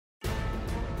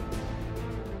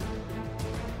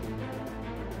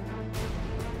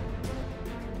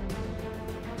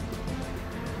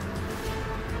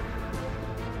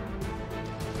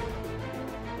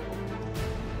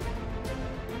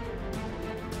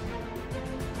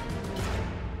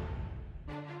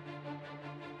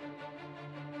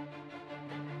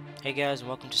Hey guys, and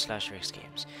welcome to /Rex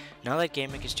Games. Now that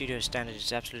GameMaker Studio Standard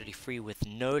is absolutely free with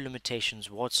no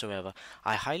limitations whatsoever,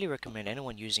 I highly recommend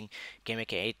anyone using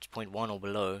GameMaker 8.1 or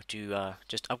below to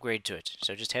just upgrade to it.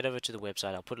 So just head over to the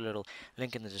website. I'll put a little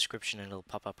link in the description and it'll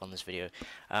pop up on this video.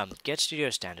 Get Studio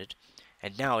Standard.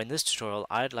 And now in this tutorial,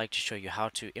 I'd like to show you how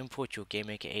to import your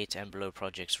GameMaker 8 and below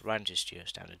projects right into Studio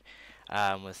Standard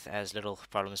with as little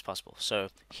problem as possible. So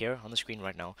here on the screen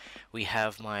right now, we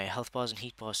have my health bars and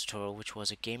heat bars tutorial, which was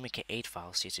a GameMaker 8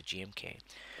 file set to GMK.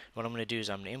 What I'm going to do is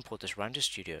I'm going to import this right into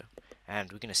Studio,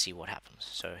 and we're going to see what happens.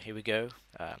 So here we go.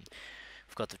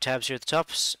 We've got the tabs here at the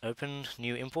top. Open,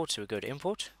 new import. So we go to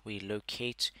import. We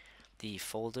locate the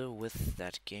folder with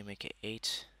that GameMaker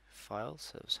 8 file.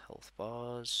 So those health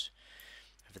bars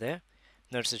over there.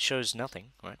 Notice it shows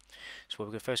nothing, right? So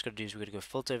what we're first going to do is we're going to go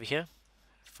filter over here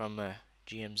from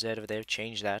GMZ over there,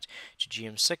 change that to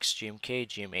GM6, GMK,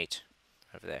 GM8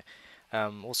 over there.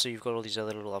 Also, you've got all these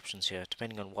other little options here,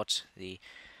 depending on what the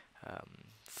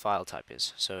file type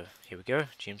is. So here we go,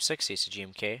 GM6 is to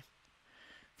GMK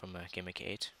from GameMaker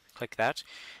 8. Click that.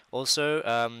 Also,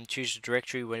 choose the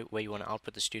directory where you want to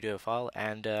output the studio file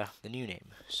and the new name.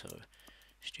 So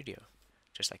studio,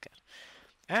 just like that.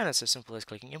 And it's as simple as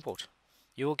clicking import.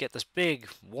 You will get this big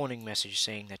warning message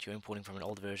saying that you're importing from an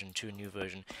old version to a new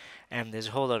version, and there's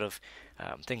a whole lot of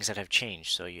things that have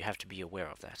changed, so you have to be aware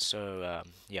of that. So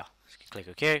yeah, click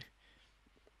OK.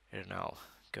 It'll now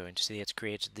go into see it's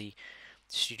created the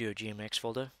Studio GMX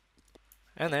folder,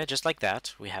 and there, just like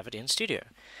that, we have it in Studio.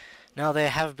 Now there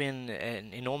have been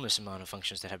an enormous amount of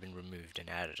functions that have been removed and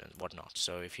added and whatnot.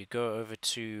 So if you go over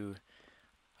to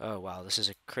oh wow, this is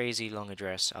a crazy long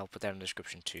address. I'll put that in the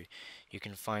description too. You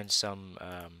can find some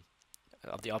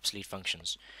of the obsolete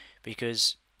functions,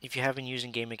 because if you have been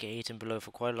using GameMaker 8 and below for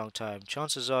quite a long time,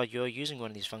 chances are you're using one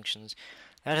of these functions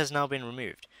that has now been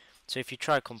removed. So if you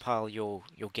try to compile your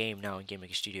game now in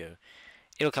GameMaker Studio,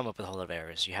 it'll come up with a whole lot of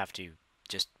errors. You have to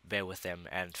just bear with them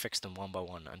and fix them one by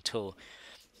one until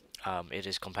it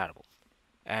is compatible.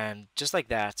 And just like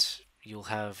that, you'll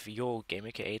have your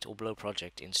GameMaker 8 or below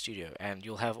project in Studio, and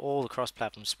you'll have all the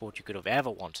cross-platform support you could have ever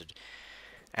wanted,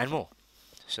 and more.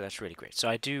 So that's really great. So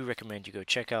I do recommend you go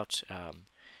check out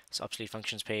this obsolete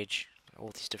functions page,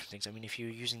 all these different things. I mean, if you're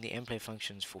using the mplay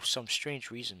functions for some strange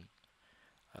reason,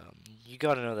 you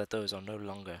gotta know that those are no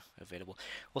longer available.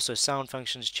 Also, sound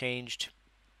functions changed.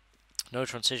 No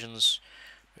transitions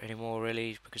anymore,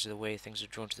 really, because of the way things are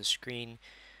drawn to the screen.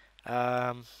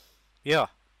 Yeah,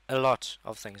 a lot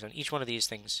of things, and each one of these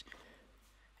things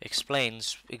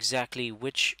explains exactly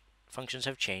which functions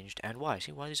have changed and why.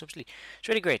 See why these obsolete. It's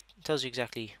really great. It tells you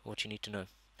exactly what you need to know.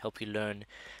 Help you learn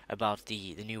about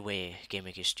the new way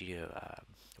GameMaker Studio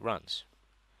runs.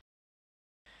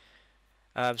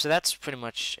 So that's pretty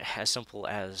much as simple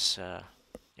as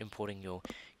importing your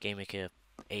GameMaker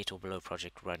 8 or below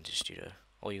project right into Studio.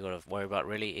 All you gotta worry about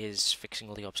really is fixing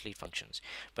all the obsolete functions.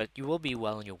 But you will be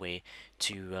well on your way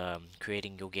to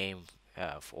creating your game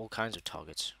for all kinds of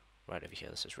targets right over here.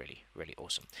 This is really, really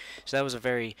awesome. So that was a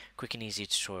very quick and easy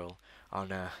tutorial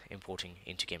on importing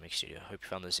into GameMaker Studio. I hope you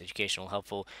found this educational,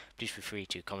 helpful. Please feel free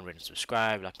to comment, rate, and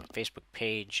subscribe, like my Facebook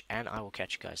page, and I will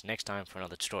catch you guys next time for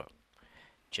another tutorial.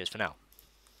 Cheers for now.